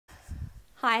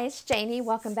Hi, it's Janie.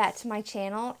 Welcome back to my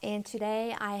channel, and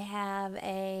today I have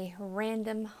a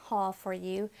random haul for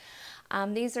you.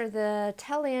 These are the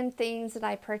tail-end things that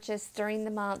I purchased during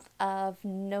the month of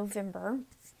November.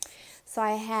 So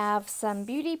I have some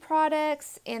beauty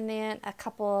products and then a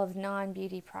couple of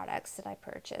non-beauty products that I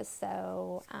purchased.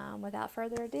 So without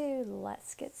further ado,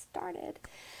 let's get started.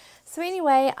 So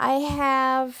anyway, I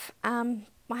have,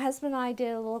 my husband and I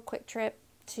did a little quick trip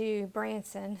to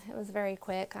Branson. It was very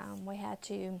quick. We had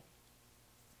to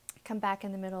come back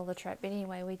in the middle of the trip. But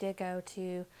anyway, we did go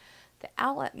to the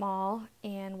outlet mall,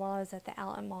 and while I was at the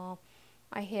outlet mall,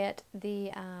 I hit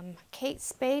the Kate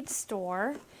Spade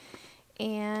store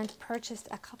and purchased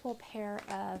a couple pair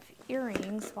of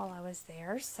earrings while I was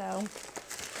there. So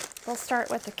we'll start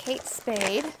with the Kate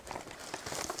Spade.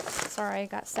 Sorry, I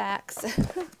got sacks.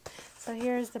 So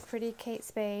here's the pretty Kate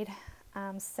Spade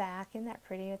sack. Isn't that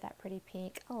pretty with that pretty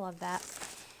pink? I love that.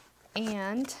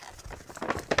 And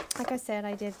like I said,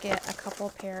 I did get a couple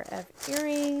pair of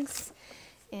earrings,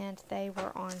 and they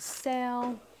were on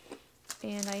sale,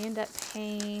 and I ended up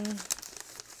paying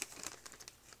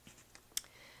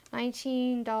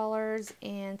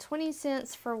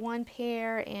 $19.20 for one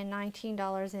pair and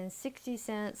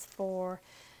 $19.60 for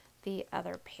the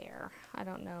other pair. I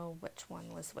don't know which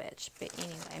one was which, but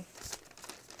anyway,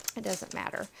 it doesn't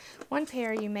matter. One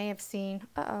pair you may have seen,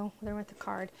 there went the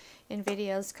card, in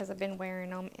videos, because I've been wearing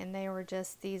them, and they were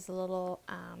just these little,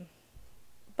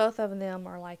 both of them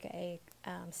are like a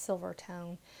silver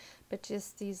tone, but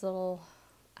just these little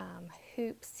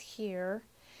hoops here,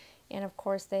 and of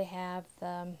course they have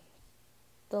the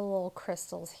little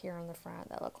crystals here on the front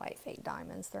that look like fake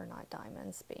diamonds. They're not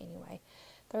diamonds, but anyway,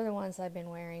 they're the ones I've been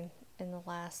wearing in the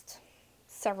last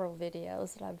several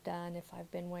videos that I've done. If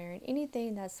I've been wearing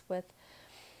anything that's with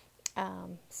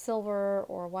silver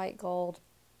or white gold,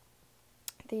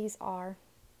 these are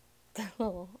the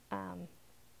little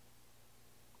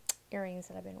earrings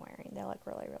that I've been wearing. They look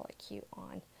really, really cute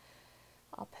on.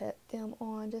 I'll put them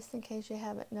on just in case you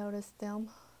haven't noticed them,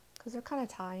 because they're kind of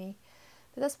tiny.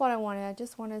 But that's what I wanted. I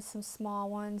just wanted some small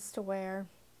ones to wear.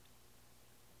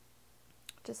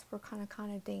 Just for kind of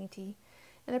dainty.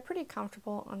 And they're pretty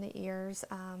comfortable on the ears.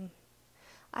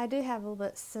 I do have a little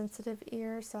bit sensitive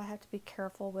ears, so I have to be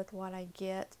careful with what I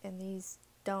get, and these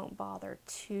don't bother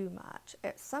too much.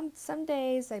 Some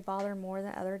days they bother more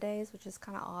than other days, which is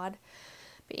kind of odd.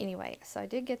 But anyway, so I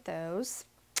did get those.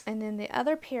 And then the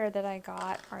other pair that I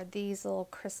got are these little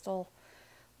crystal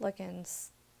looking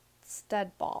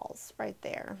stud balls right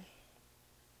there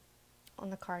on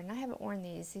the card. And I haven't worn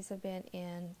these. These have been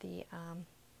in the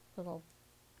little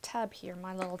tub here,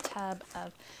 my little tub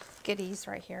of goodies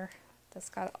right here that's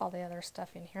got all the other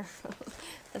stuff in here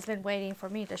that's been waiting for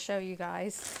me to show you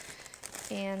guys.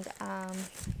 And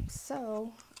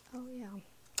so, oh yeah,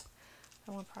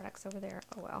 I want products over there.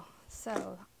 Oh well.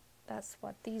 So that's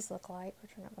what these look like,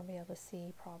 which you're not going to be able to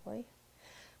see probably,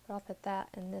 but I'll put that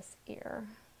in this ear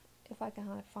if I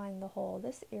can find the hole.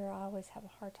 This ear I always have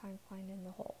a hard time finding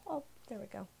the hole. Oh, there we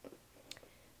go.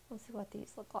 Let's see what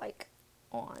these look like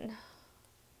on.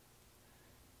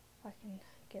 If I can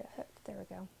get it hooked. There we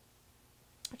go.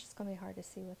 Which is going to be hard to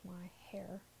see with my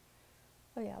hair.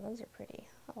 Oh yeah, those are pretty.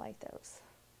 I like those.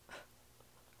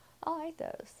 I like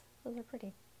those. Those are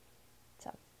pretty.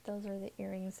 So those are the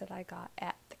earrings that I got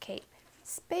at the Kate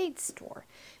Spade store.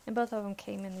 And both of them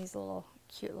came in these little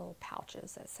cute little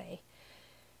pouches that say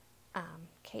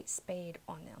Kate Spade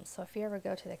on them. So if you ever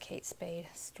go to the Kate Spade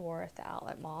store at the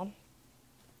outlet mall,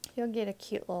 you'll get a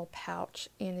cute little pouch,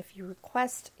 and if you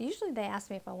request, usually they ask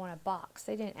me if I want a box.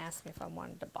 They didn't ask me if I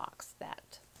wanted a box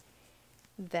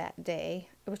that day,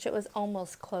 which it was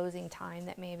almost closing time.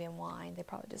 That may have been why. They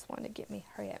probably just wanted to get me,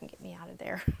 hurry up and get me out of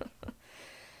there,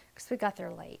 because we got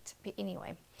there late. But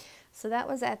anyway, so that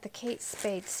was at the Kate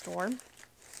Spade store.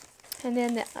 And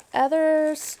then the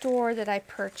other store that I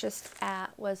purchased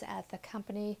at was at the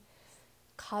company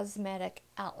cosmetic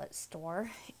outlet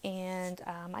store, and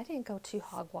I didn't go too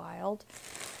hog wild.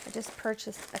 I just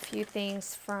purchased a few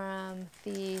things from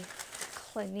the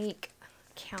Clinique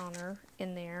counter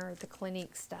in there, the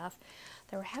Clinique stuff.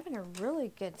 They were having a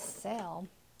really good sale.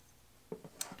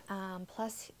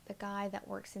 Plus the guy that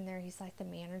works in there, he's like the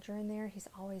manager in there, he's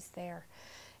always there,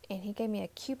 and he gave me a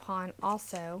coupon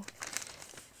also.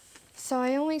 So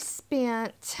I only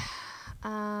spent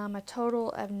a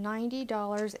total of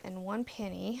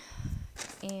 $90.01,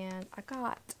 and I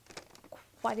got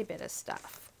quite a bit of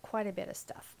stuff.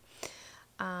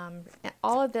 And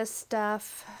all of this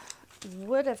stuff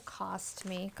would have cost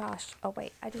me, gosh, oh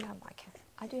wait, I do have my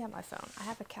phone. I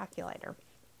have a calculator.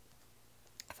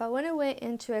 If I would have went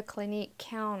into a Clinique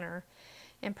counter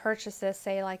and purchase this,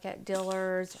 say like at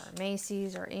Dillard's or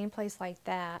Macy's or any place like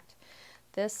that,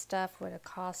 this stuff would have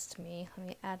cost me, let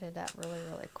me add it up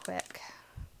really quick,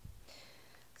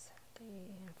 70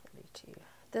 and 42.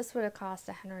 This would have cost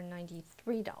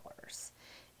 $193,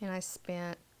 and I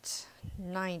spent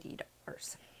 $90.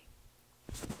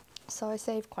 So I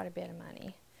saved quite a bit of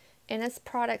money. And it's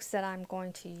products that I'm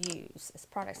going to use. It's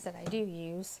products that I do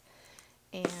use.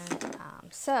 And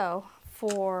so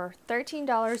for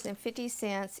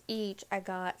 $13.50 each, I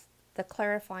got the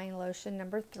clarifying lotion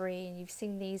number 3. And you've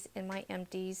seen these in my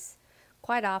empties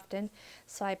quite often.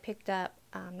 So I picked up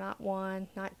not 1,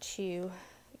 not 2,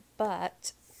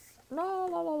 but 3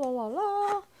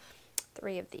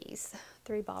 of these.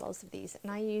 3 bottles of these.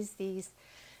 And I use these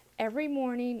every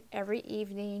morning, every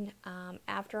evening,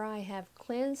 after I have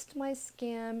cleansed my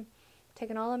skin,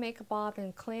 taken all the makeup off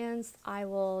and cleansed, I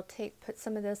will put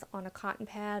some of this on a cotton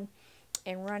pad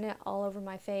and run it all over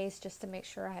my face just to make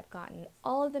sure I have gotten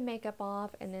all of the makeup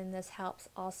off. And then this helps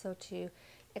also to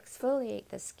exfoliate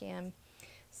the skin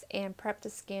and prep the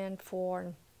skin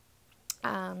for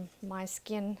my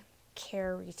skin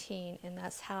care routine. And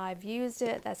that's how I've used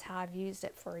it. That's how I've used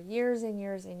it for years and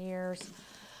years and years.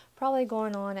 Probably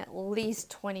going on at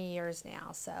least 20 years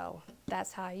now. So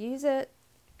that's how I use it.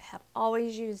 Have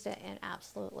always used it and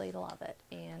absolutely love it,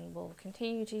 and will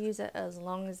continue to use it as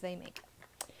long as they make it.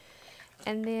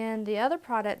 And then the other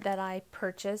product that I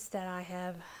purchased that I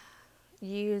have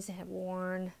used and have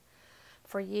worn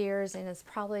for years, and is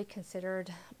probably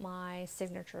considered my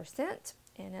signature scent,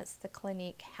 and it's the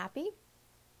Clinique Happy.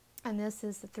 And this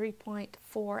is the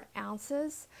 3.4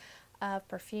 ounces of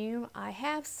perfume. I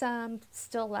have some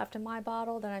still left in my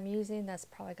bottle that I'm using that's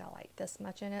probably got like this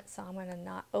much in it, so I'm going to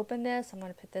not open this. I'm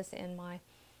going to put this in my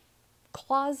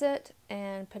closet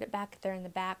and put it back there in the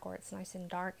back where it's nice and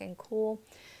dark and cool,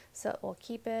 so it will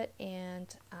keep it. And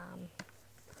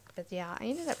but yeah, I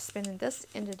ended up spending, this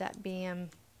ended up being,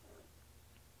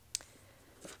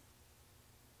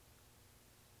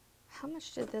 how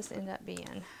much did this end up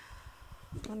being?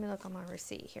 Let me look on my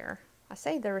receipt here. I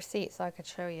saved the receipt so I could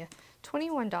show you.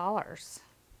 $21.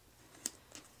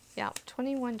 Yeah,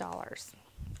 $21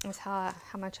 is how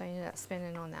much I ended up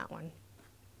spending on that one.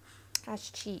 That's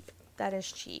cheap. That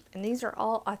is cheap. And these are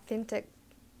all authentic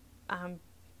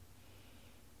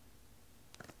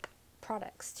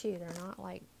products too. They're not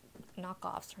like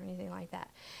knockoffs or anything like that.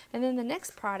 And then the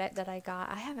next product that I got,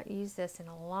 I haven't used this in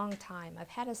a long time. I've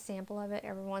had a sample of it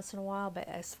every once in a while, but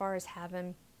as far as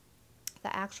having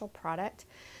the actual product,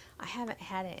 I haven't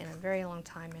had it in a very long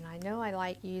time, and I know I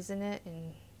like using it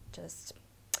and just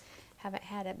haven't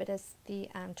had it. But it's the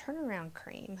turnaround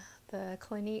cream, the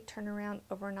Clinique Turnaround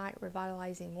Overnight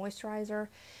Revitalizing Moisturizer.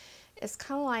 It's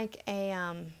kind of like a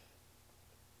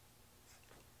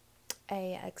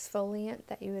exfoliant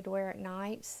that you would wear at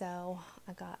night. So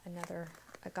I got a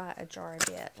jar of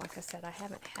it. Like I said, I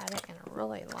haven't had it in a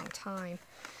really long time.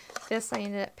 This I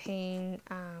ended up paying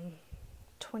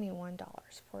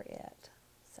 $21 for it.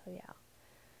 So yeah,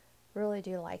 really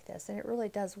do like this, and it really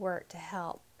does work to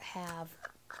help have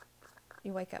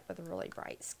you wake up with a really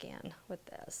bright skin with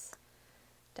this,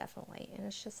 definitely. And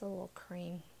it's just a little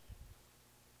cream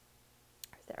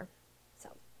right there.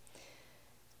 So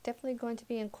definitely going to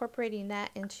be incorporating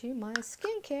that into my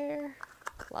skincare.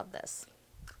 Love this.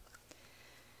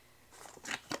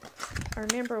 I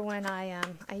remember when I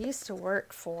used to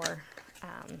work for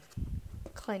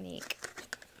Clinique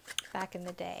back in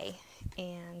the day,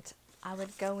 and I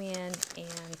would go in,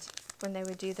 and when they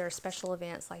would do their special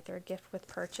events, like their gift with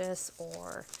purchase,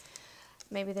 or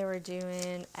maybe they were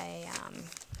doing a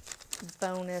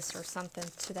bonus or something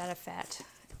to that effect,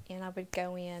 and I would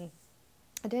go in.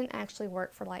 I didn't actually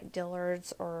work for like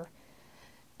Dillard's, or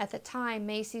at the time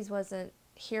Macy's wasn't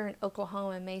here in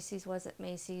Oklahoma. Macy's wasn't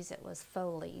Macy's, it was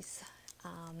Foley's.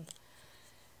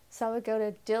 So I would go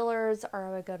to Dillard's, or I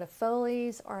would go to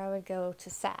Foley's, or I would go to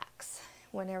Saks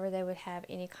whenever they would have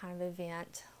any kind of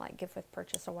event, like gift with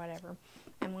purchase or whatever.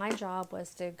 And my job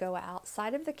was to go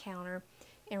outside of the counter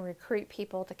and recruit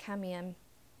people to come in,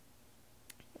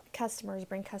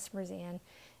 bring customers in,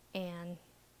 and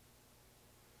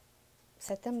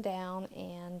set them down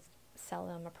and sell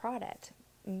them a product.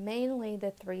 Mainly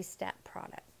the 3-step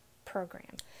product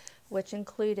program, which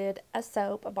included a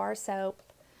soap, a bar soap,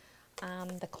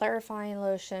 the clarifying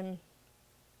lotion,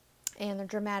 and the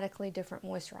dramatically different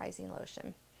moisturizing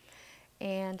lotion.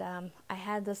 And I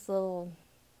had this little,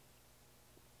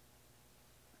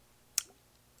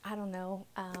 I don't know,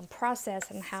 process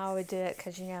and how I would do it,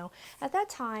 because at that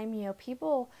time,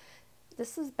 people,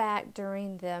 this was back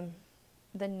during the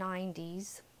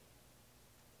 90s,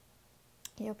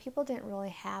 you know, people didn't really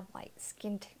have like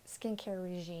skincare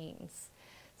regimes,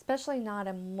 especially not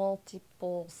a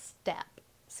multiple step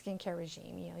skincare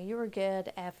regime. You know, you were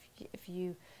good if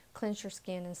you cleansed your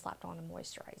skin and slapped on a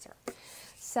moisturizer.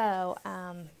 So,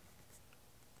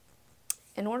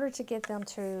 in order to get them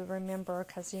to remember,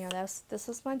 because you know this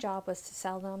was my job, was to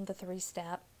sell them the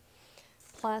 3-step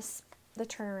plus the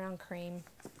turnaround cream,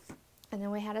 and then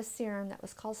we had a serum that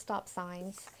was called Stop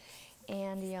Signs,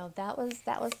 and you know that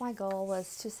was my goal,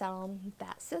 was to sell them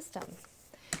that system.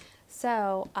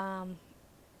 So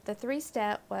the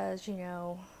 3-step was, you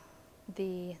know,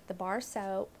 the bar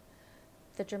soap,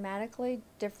 the dramatically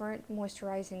different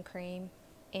moisturizing cream,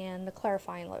 and the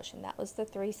clarifying lotion. That was the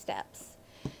 3 steps.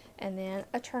 And then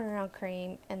a turnaround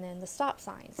cream, and then the Stop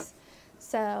Signs.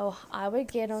 So I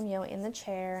would get them, you know, in the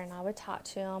chair, and I would talk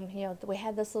to them. You know, we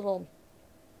had this little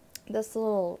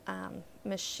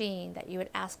machine that you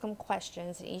would ask them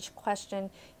questions, and each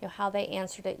question, you know, how they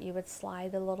answered it, you would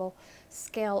slide the little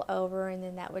scale over, and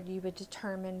then you would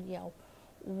determine, you know,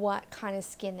 what kind of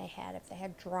skin they had. If they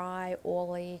had dry,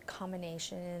 oily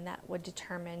combination, and that would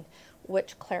determine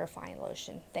which clarifying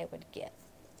lotion they would get.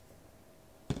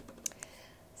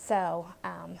 So,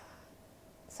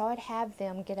 so I'd have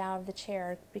them get out of the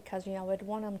chair, because, you know, I would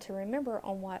want them to remember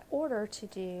on what order to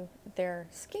do their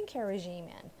skincare regime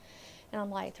in. And I'm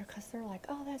like, because they're like,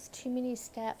 oh, that's too many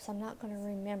steps, I'm not going to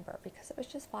remember, because it was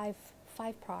just five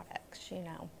products, you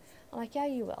know. I'm like, yeah,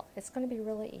 you will. It's going to be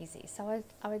really easy. So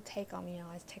I would take them, you know,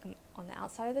 I'd take them on the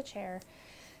outside of the chair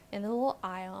in the little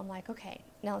aisle. I'm like, okay,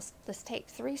 now let's take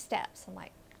 3 steps. I'm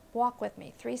like, walk with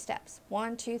me, 3 steps.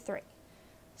 1, 2, 3.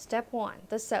 Step 1,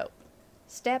 the soap.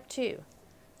 Step 2,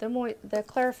 the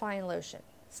clarifying lotion.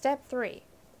 Step 3,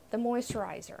 the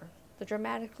moisturizer, the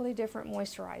dramatically different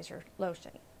moisturizer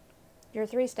lotion. Your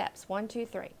 3 steps, 1, 2,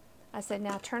 3. I said,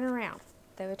 now turn around.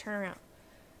 They would turn around.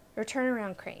 Your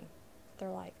turnaround cream. They're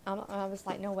like, I was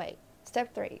like, no, wait.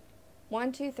 Step 3,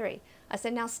 1, 2, 3. I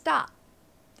said, now stop.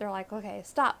 They're like, okay,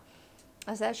 stop.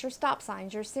 I said, that's your Stop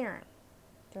Signs, your serum.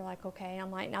 They're like, okay.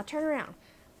 I'm like, now turn around.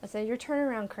 I said, your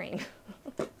turnaround cream.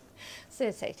 So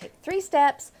it's say, take 3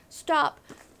 steps, stop,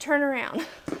 turn around.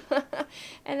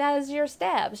 And that is your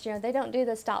steps. You know, they don't do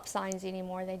the Stop Signs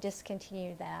anymore. They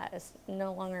discontinued that. It's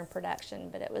no longer in production,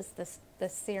 but it was the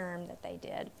serum that they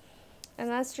did. And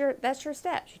that's your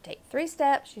steps. You take 3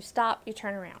 steps, you stop, you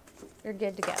turn around. You're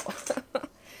good to go.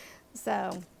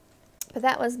 So, but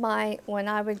that was when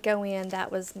I would go in,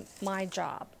 that was my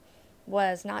job.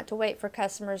 Was not to wait for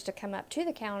customers to come up to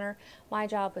the counter. My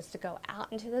job was to go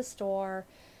out into the store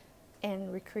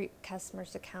and recruit customers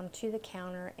to come to the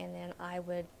counter, and then I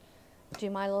would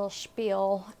do my little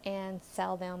spiel and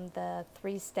sell them the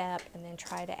 3-step, and then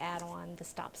try to add on the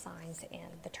Stop Signs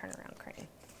and the turnaround cream.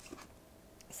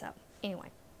 So anyway,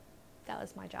 that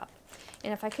was my job.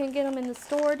 And if I couldn't get them in the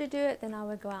store to do it, then I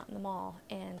would go out in the mall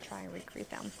and try and recruit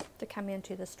them to come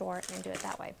into the store and do it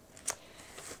that way.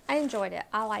 I enjoyed it.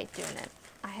 I liked doing it.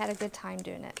 I had a good time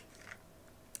doing it.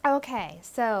 Okay,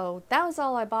 so that was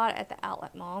all I bought at the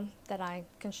outlet mall that I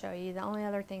can show you. The only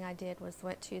other thing I did was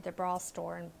went to the bra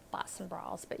store and bought some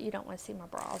bras, but you don't want to see my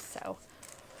bras, so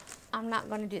I'm not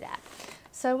going to do that.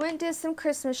 So I went and did some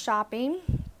Christmas shopping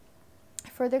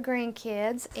for the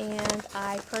grandkids, and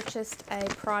I purchased a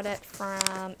product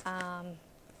from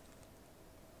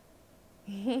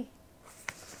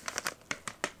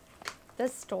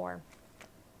this store.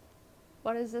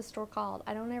 What is this store called?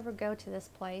 I don't ever go to this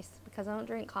place because I don't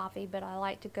drink coffee, but I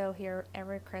like to go here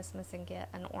every Christmas and get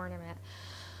an ornament.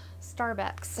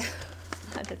 Starbucks.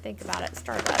 I had to think about it.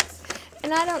 Starbucks.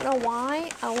 And I don't know why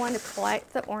I want to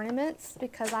collect the ornaments,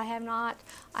 because I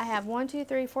have 1, 2,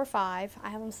 3, 4, 5. I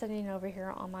have them sitting over here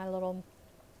on my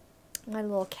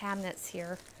little cabinets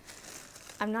here.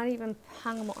 I've not even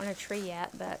hung them on a tree yet,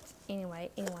 but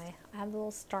anyway, I have the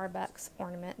little Starbucks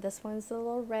ornament. This one's the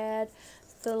little red.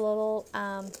 The little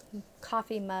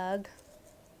coffee mug.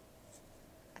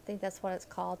 I think that's what it's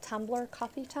called. Tumbler,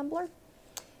 coffee tumbler.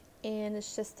 And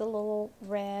it's just a little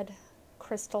red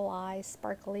crystallized,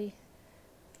 sparkly,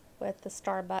 with the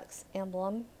Starbucks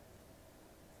emblem.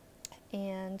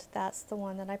 And that's the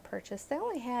one that I purchased. They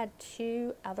only had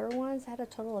 2 other ones. I had a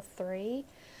total of 3.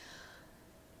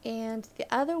 And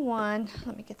the other one,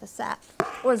 let me get this out,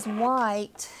 was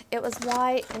white. It was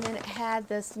white, and then it had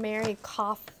this Merry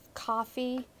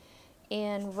coffee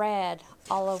in red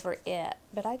all over it,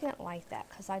 but I didn't like that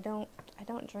because I don't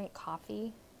drink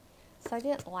coffee, so I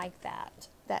didn't like that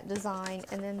design.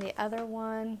 And then the other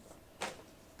one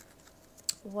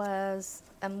was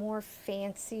a more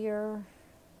fancier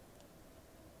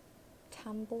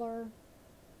tumbler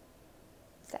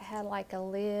that had like a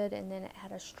lid, and then it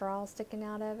had a straw sticking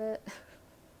out of it.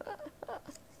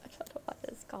 I don't know what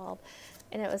it's called.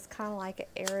 And it was kind of like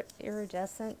an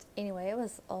iridescent. Anyway, it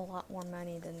was a lot more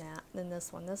money than that, than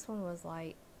this one. This one was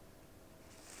like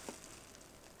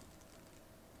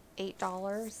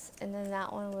 $8, and then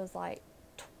that one was like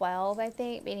 $12, I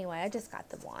think. But anyway, I just got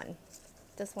the one.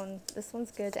 This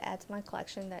one's good to add to my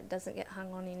collection that doesn't get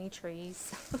hung on any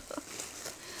trees.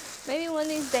 Maybe one of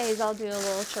these days I'll do a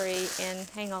little tree and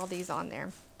hang all these on there.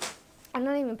 I'm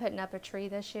not even putting up a tree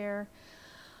this year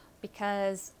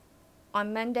because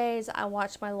on Mondays I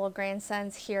watch my little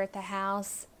grandsons here at the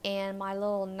house, and my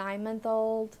little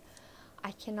 9-month-old,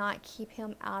 I cannot keep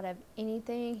him out of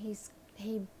anything.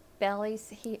 He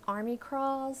army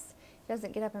crawls. He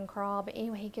doesn't get up and crawl, but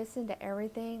anyway, he gets into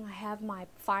everything. I have my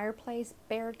fireplace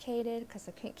barricaded because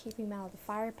I couldn't keep him out of the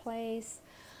fireplace.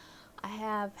 I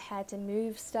have had to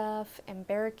move stuff and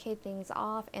barricade things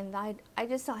off, and I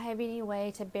just don't have any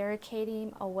way to barricade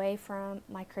him away from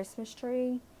my Christmas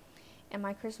tree. And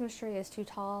my Christmas tree is too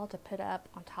tall to put up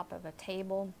on top of a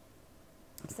table,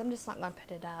 so I'm just not going to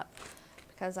put it up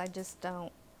because I just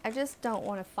don't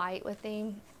want to fight with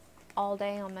him all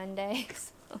day on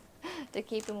Mondays to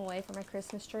keep him away from my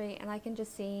Christmas tree. And I can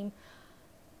just see him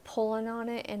pulling on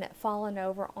it and it falling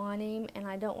over on him, and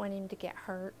I don't want him to get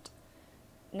hurt,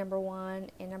 number one.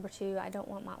 And number two, I don't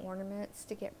want my ornaments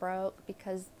to get broke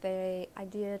because I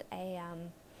did a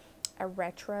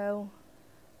retro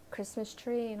Christmas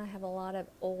tree, and I have a lot of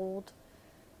old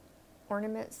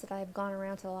ornaments that I've gone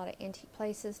around to a lot of antique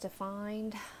places to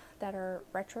find that are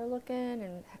retro looking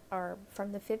and are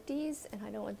from the 50s, and I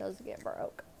don't want those to get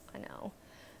broke. I know.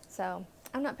 So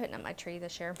I'm not putting up my tree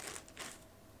this year.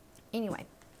 Anyway,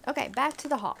 okay, back to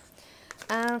the haul.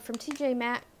 From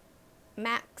TJ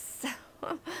Maxx,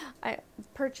 I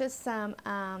purchased some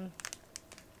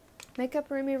makeup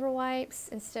remover wipes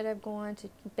instead of going to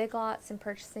Big Lots and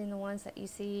purchasing the ones that you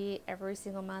see every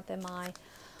single month in my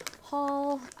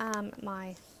haul.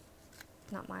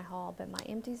 Not my haul, but my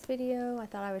empties video. I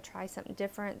thought I would try something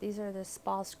different. These are the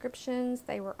spa subscriptions.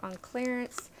 They were on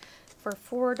clearance for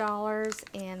 $4,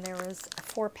 and there was a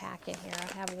 4-pack in here.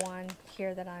 I have one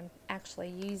here that I'm actually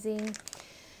using.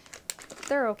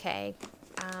 They're okay.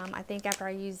 I think after I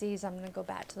use these, I'm going to go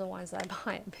back to the ones that I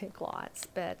buy at Big Lots.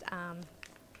 But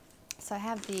so I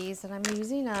have these that I'm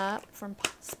using up from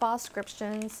spa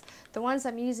subscriptions. The ones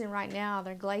I'm using right now,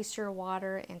 they're glacier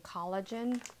water and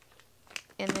collagen.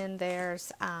 And then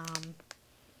there's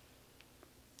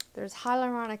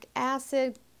hyaluronic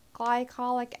acid,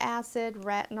 glycolic acid,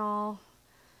 retinol,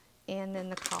 and then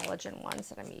the collagen ones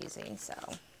that I'm using. So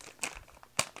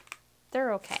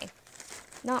they're okay.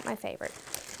 Not my favorite.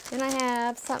 Then I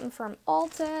have something from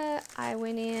Ulta. I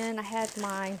went in, I had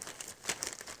my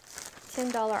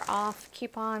 $10 off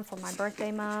coupon for my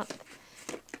birthday month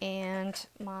and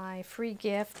my free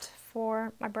gift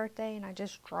for my birthday, and I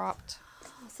just dropped.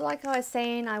 So like I was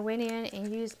saying, I went in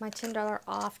and used my $10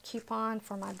 off coupon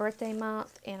for my birthday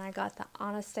month, and I got the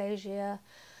Anastasia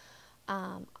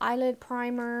eyelid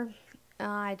primer.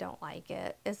 I don't like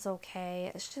it. It's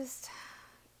okay. It's just,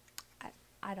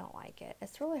 I don't like it.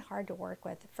 It's really hard to work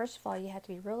with. First of all, you have to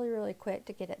be really, really quick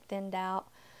to get it thinned out.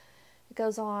 It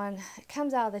goes on, it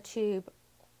comes out of the tube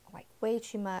like way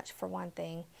too much for one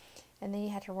thing. And then you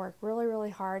have to work really, really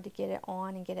hard to get it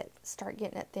on and start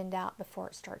getting it thinned out before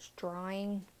it starts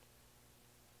drying.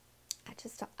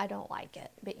 I don't like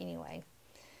it. But anyway,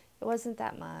 it wasn't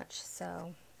that much,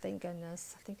 so thank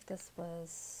goodness. I think this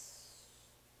was,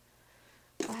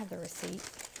 I have the receipt.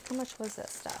 How much was this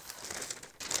stuff?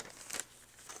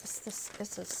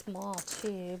 It's a small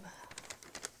tube.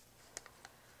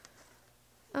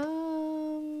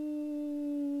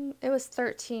 It was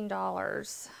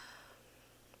 $13.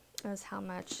 Is how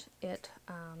much it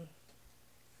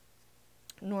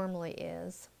normally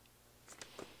is.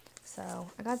 So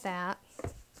I got that.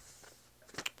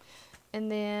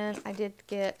 And then I did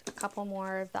get a couple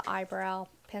more of the eyebrow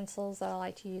pencils that I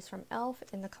like to use from e.l.f.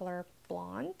 in the color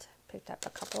blonde. Picked up a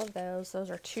couple of those.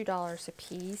 Those are $2 a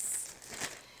piece.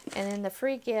 And then the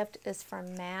free gift is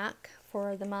from MAC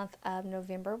for the month of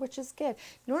November, which is good.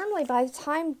 Normally by the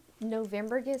time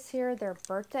November gets here, their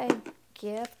birthday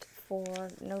gift for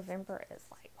November is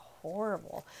like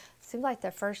horrible. It seems like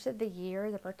the first of the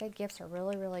year, the birthday gifts are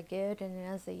really, really good, and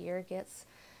then as the year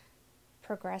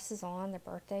progresses on, the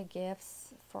birthday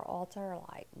gifts for Ulta are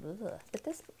like, ugh. But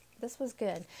this was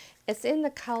good. It's in the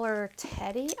color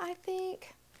Teddy, I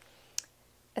think.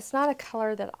 It's not a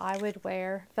color that I would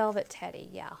wear. Velvet Teddy,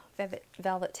 yeah,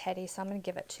 Velvet Teddy. So I'm gonna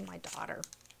give it to my daughter,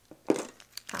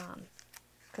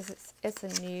 because it's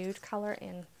a nude color,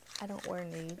 and I don't wear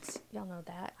nudes. Y'all know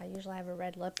that. I usually have a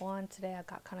red lip on. Today I've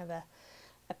got kind of a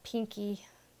pinky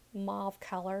mauve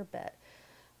color, but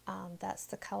that's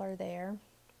the color there.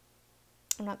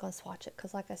 I'm not going to swatch it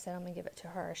because, like I said, I'm going to give it to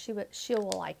her. She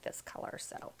will like this color,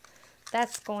 so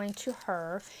that's going to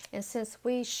her. And since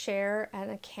we share an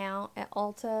account at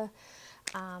Ulta,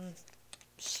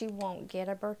 she won't get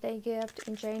a birthday gift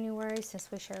in January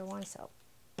since we share one, so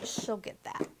she'll get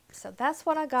that. So that's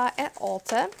what I got at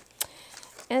Ulta.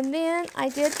 And then I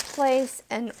did place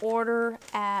an order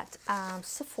at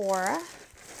Sephora,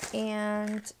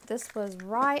 and this was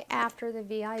right after the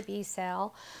VIB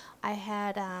sale. I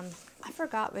had, I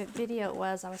forgot what video it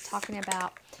was. I was talking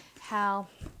about how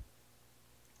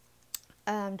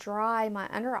dry my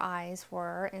under eyes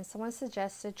were, and someone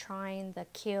suggested trying the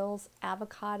Kiehl's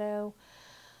avocado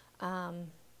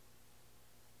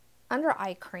under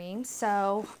eye cream.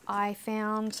 So I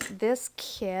found this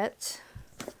kit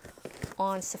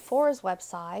on Sephora's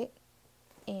website,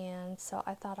 and so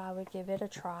I thought I would give it a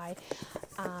try,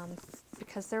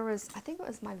 because there was, I think it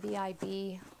was my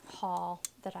VIB haul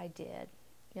that I did,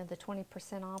 you know, the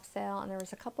 20% off sale, and there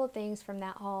was a couple of things from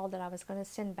that haul that I was going to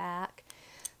send back.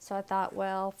 So I thought,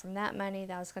 well, from that money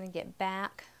that I was going to get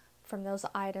back from those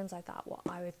items, I thought, well,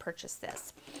 I would purchase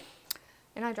this.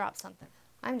 And I dropped something.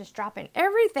 I'm just dropping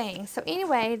everything. So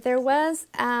anyway, there was,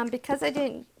 because I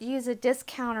didn't use a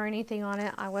discount or anything on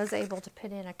it, I was able to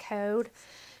put in a code.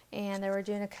 And they were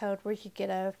doing a code where you could get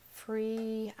a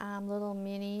free little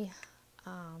mini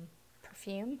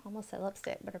perfume. Almost said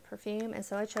lipstick, but a perfume. And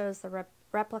so I chose the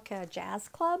Replica Jazz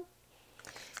Club.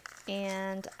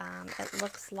 And it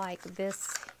looks like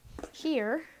this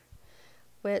here,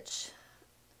 which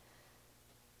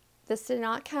this did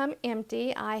not come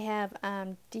empty. I have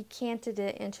decanted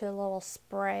it into a little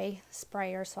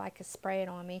sprayer so I could spray it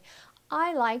on me.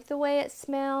 I like the way it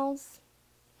smells,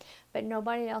 but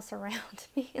nobody else around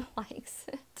me likes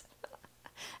it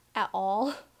at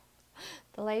all.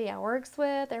 The lady I works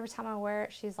with, every time I wear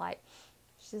it, she's like,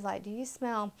 do you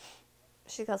smell,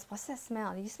 she goes, what's that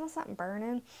smell? Do you smell something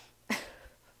burning?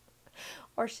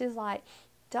 Or she's like,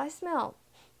 do I smell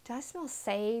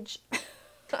sage?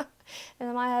 And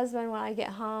then my husband, when I get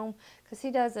home, because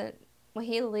he doesn't, when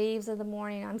he leaves in the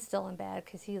morning, I'm still in bed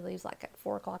because he leaves like at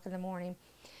 4 o'clock in the morning.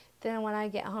 Then when I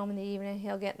get home in the evening,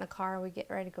 he'll get in the car, we get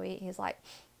ready to go eat. He's like,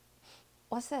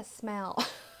 what's that smell?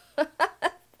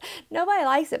 Nobody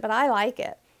likes it, but I like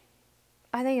it.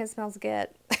 I think it smells good.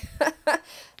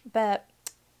 But,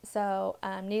 so,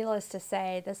 needless to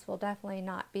say, this will definitely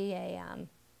not be a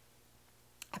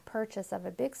purchase of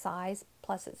a big size,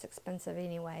 plus it's expensive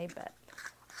anyway, but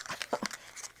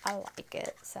I like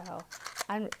it. So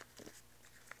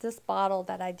this bottle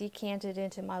that I decanted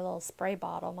into my little spray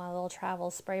bottle, my little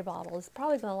travel spray bottle, is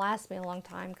probably going to last me a long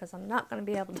time because I'm not going to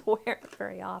be able to wear it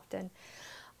very often.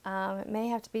 It may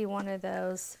have to be one of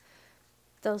those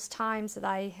times that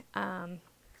I'm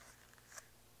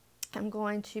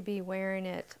going to be wearing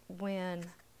it when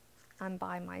I'm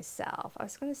by myself. I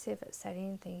was going to see if it said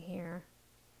anything here.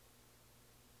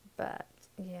 But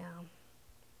yeah,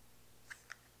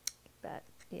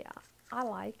 I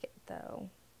like it though,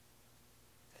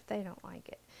 if they don't like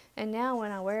it. And now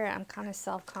when I wear it, I'm kind of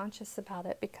self-conscious about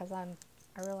it because I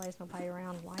realize nobody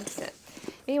around likes it.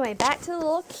 Anyway, back to the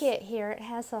little kit here. It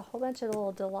has a whole bunch of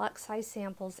little deluxe size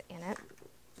samples in it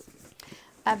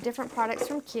of different products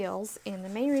from Kiehl's, and the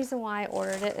main reason why I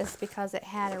ordered it is because it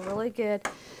had a really good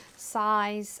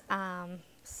size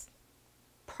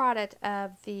product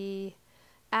of the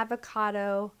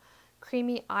avocado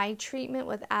creamy eye treatment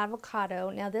with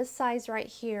avocado. Now this size right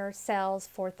here sells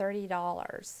for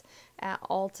 $30 at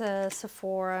Ulta,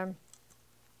 Sephora,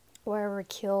 wherever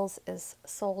Kiehl's is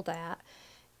sold at,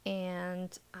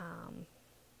 and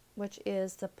which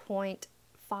is the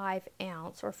 0.5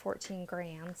 ounce or 14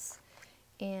 grams,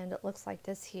 and it looks like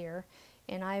this here.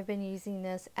 And I've been using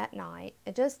this at night.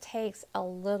 It just takes a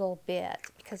little bit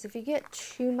because if you get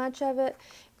too much of it,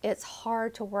 it's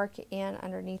hard to work it in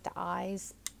underneath the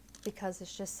eyes because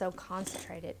it's just so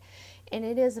concentrated. And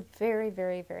it is very,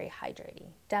 very, very hydrating.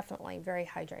 Definitely very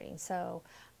hydrating. So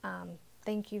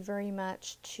thank you very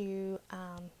much to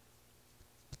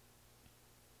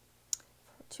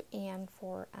Anne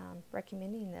for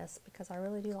recommending this, because I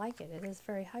really do like it. It is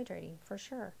very hydrating for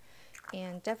sure,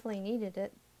 and definitely needed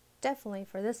it. Definitely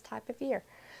for this type of year.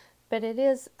 But it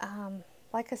is,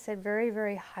 like I said, very,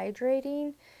 very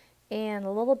hydrating, and a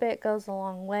little bit goes a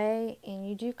long way, and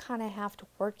you do kind of have to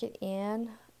work it in.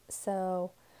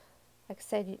 So, like I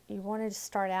said, you wanted to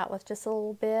start out with just a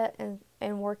little bit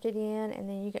and work it in, and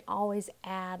then you can always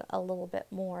add a little bit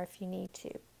more if you need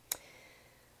to.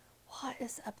 What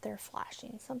is up there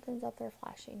flashing? Something's up there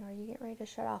flashing. Are you getting ready to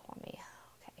shut off on me?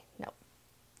 Okay, no.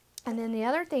 And then the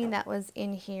other thing that was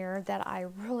in here that I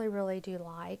really do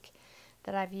like,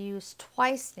 that I've used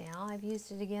twice now, I've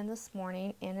used it again this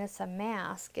morning, and it's a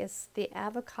mask. It's the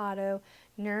Avocado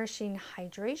Nourishing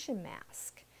Hydration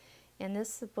Mask. And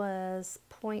this was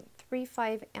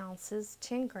 0.35 ounces,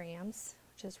 10 grams,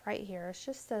 which is right here. It's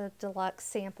just a deluxe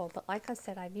sample, but like I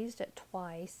said, I've used it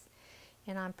twice,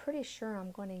 and I'm pretty sure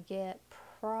I'm going to get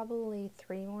probably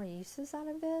 3 more uses out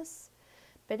of this.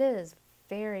 But it is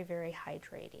very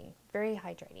hydrating, very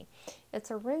hydrating.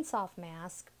 It's a rinse off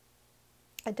mask.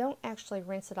 I don't actually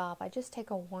rinse it off. I just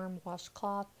take a warm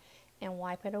washcloth and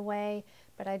wipe it away,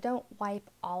 but I don't wipe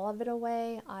all of it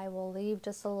away. I will leave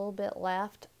just a little bit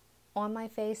left on my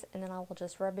face, and then I will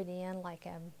just rub it in like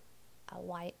a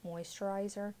light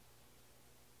moisturizer.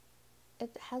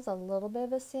 It has a little bit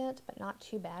of a scent, but not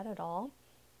too bad at all.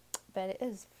 But it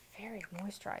is very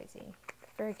moisturizing,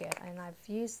 very good. And I've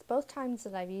used, both times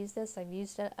that I've used this, I've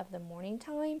used it of the morning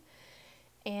time,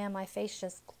 and my face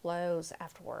just glows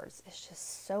afterwards. It's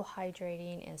just so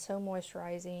hydrating and so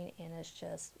moisturizing, and it's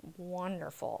just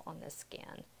wonderful on the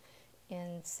skin.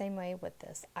 And same way with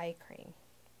this eye cream.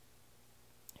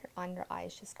 On your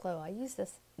eyes just glow. I use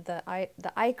this, the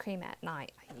eye cream at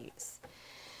night I use.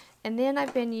 And then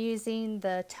I've been using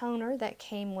the toner that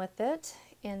came with it,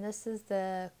 and this is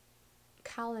the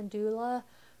Calendula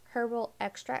Herbal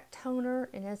Extract Toner,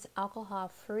 and it's alcohol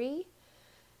free,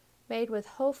 made with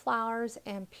whole flowers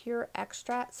and pure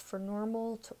extracts for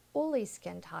normal to oily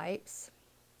skin types.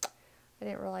 I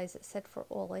didn't realize it said for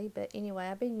oily, but anyway,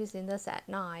 I've been using this at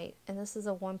night, and this is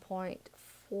a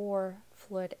 1.4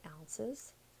 fluid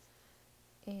ounces.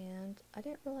 And I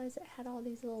didn't realize it had all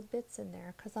these little bits in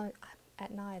there, because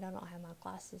at night I don't have my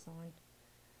glasses on.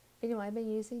 But anyway, I've been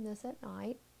using this at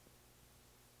night.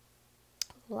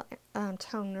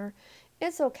 Toner.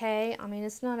 It's okay. I mean,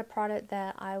 it's not a product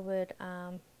that I would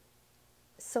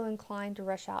so inclined to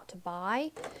rush out to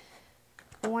buy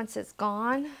once it's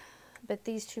gone, but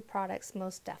these two products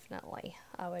most definitely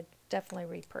I would definitely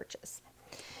repurchase.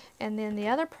 And then the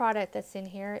other product that's in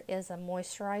here is a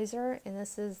moisturizer, and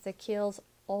this is the Kiehl's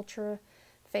Ultra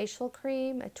Facial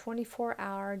Cream, a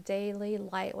 24-hour daily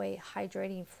lightweight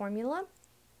hydrating formula.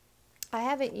 I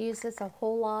haven't used this a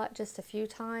whole lot, just a few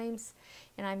times,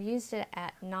 and I've used it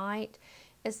at night.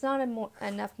 It's not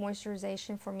enough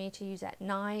moisturization for me to use at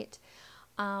night,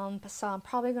 so I'm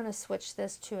probably going to switch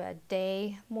this to a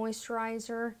day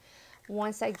moisturizer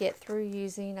once I get through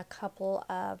using a couple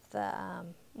of the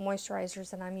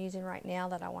moisturizers that I'm using right now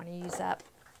that I want to use up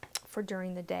for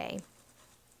during the day.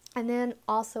 And then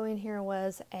also in here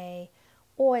was a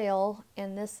oil,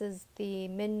 and this is the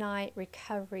Midnight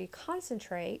Recovery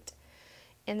Concentrate,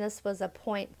 and this was a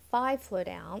 0.5 fluid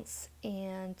ounce,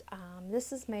 and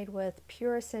this is made with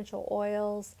pure essential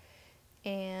oils,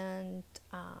 and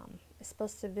it's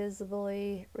supposed to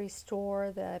visibly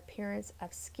restore the appearance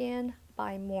of skin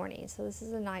by morning. So this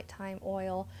is a nighttime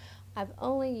oil. I've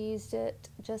only used it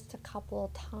just a couple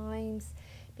of times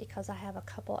because I have a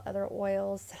couple other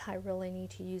oils that I really need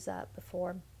to use up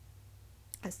before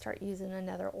I start using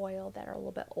another oil that are a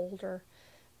little bit older.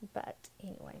 But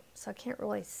anyway, so I can't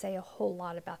really say a whole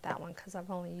lot about that one because I've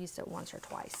only used it once or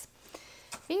twice.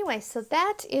 Anyway, so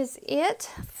that is it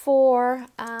for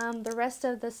the rest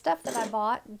of the stuff that I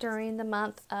bought during the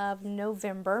month of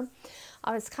November.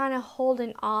 I was kind of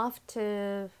holding off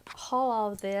to haul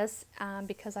all of this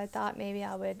because I thought maybe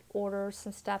I would order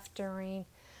some stuff during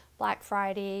Black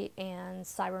Friday and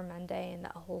Cyber Monday and the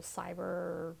whole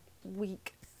Cyber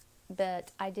week.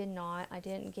 But I did not. I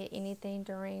didn't get anything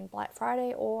during Black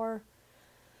Friday or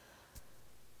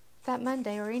that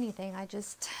Monday or anything.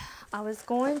 I was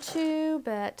going to,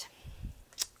 but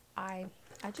I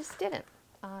just didn't.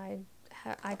 I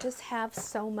just have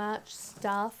so much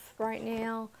stuff right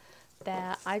now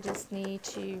that I just need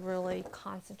to really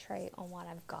concentrate on what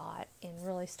I've got and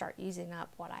really start using up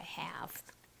what I have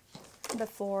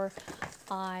before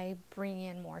I bring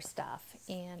in more stuff.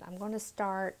 And I'm going to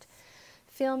start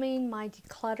filming my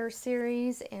declutter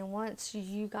series, and once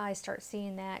you guys start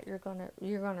seeing that, you're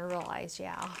gonna realize,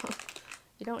 yeah,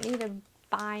 you don't need to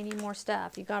buy any more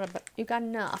stuff. You got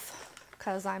enough,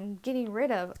 because I'm getting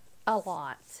rid of a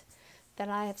lot that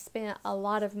I have spent a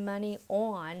lot of money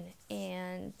on,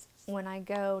 and when I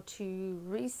go to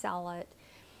resell it,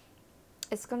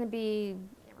 it's going to be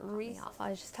off.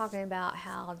 I was just talking about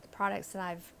how the products that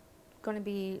I've going to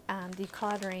be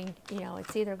decluttering,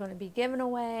 it's either going to be given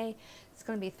away, it's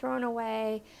going to be thrown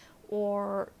away,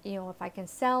 or if I can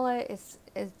sell it,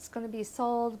 it's going to be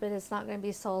sold, but it's not going to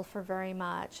be sold for very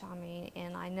much. I mean,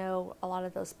 and I know a lot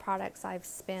of those products I've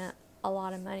spent a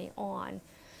lot of money on.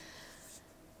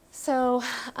 So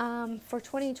for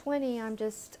 2020,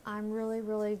 I'm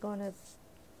really going to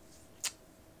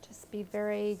just be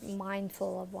very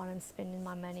mindful of what I'm spending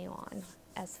my money on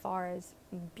as far as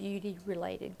beauty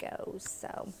related goes.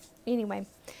 So anyway,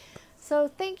 so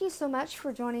thank you so much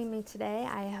for joining me today.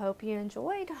 I hope you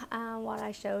enjoyed what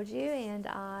I showed you, and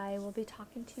I will be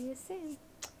talking to you soon.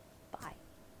 Bye.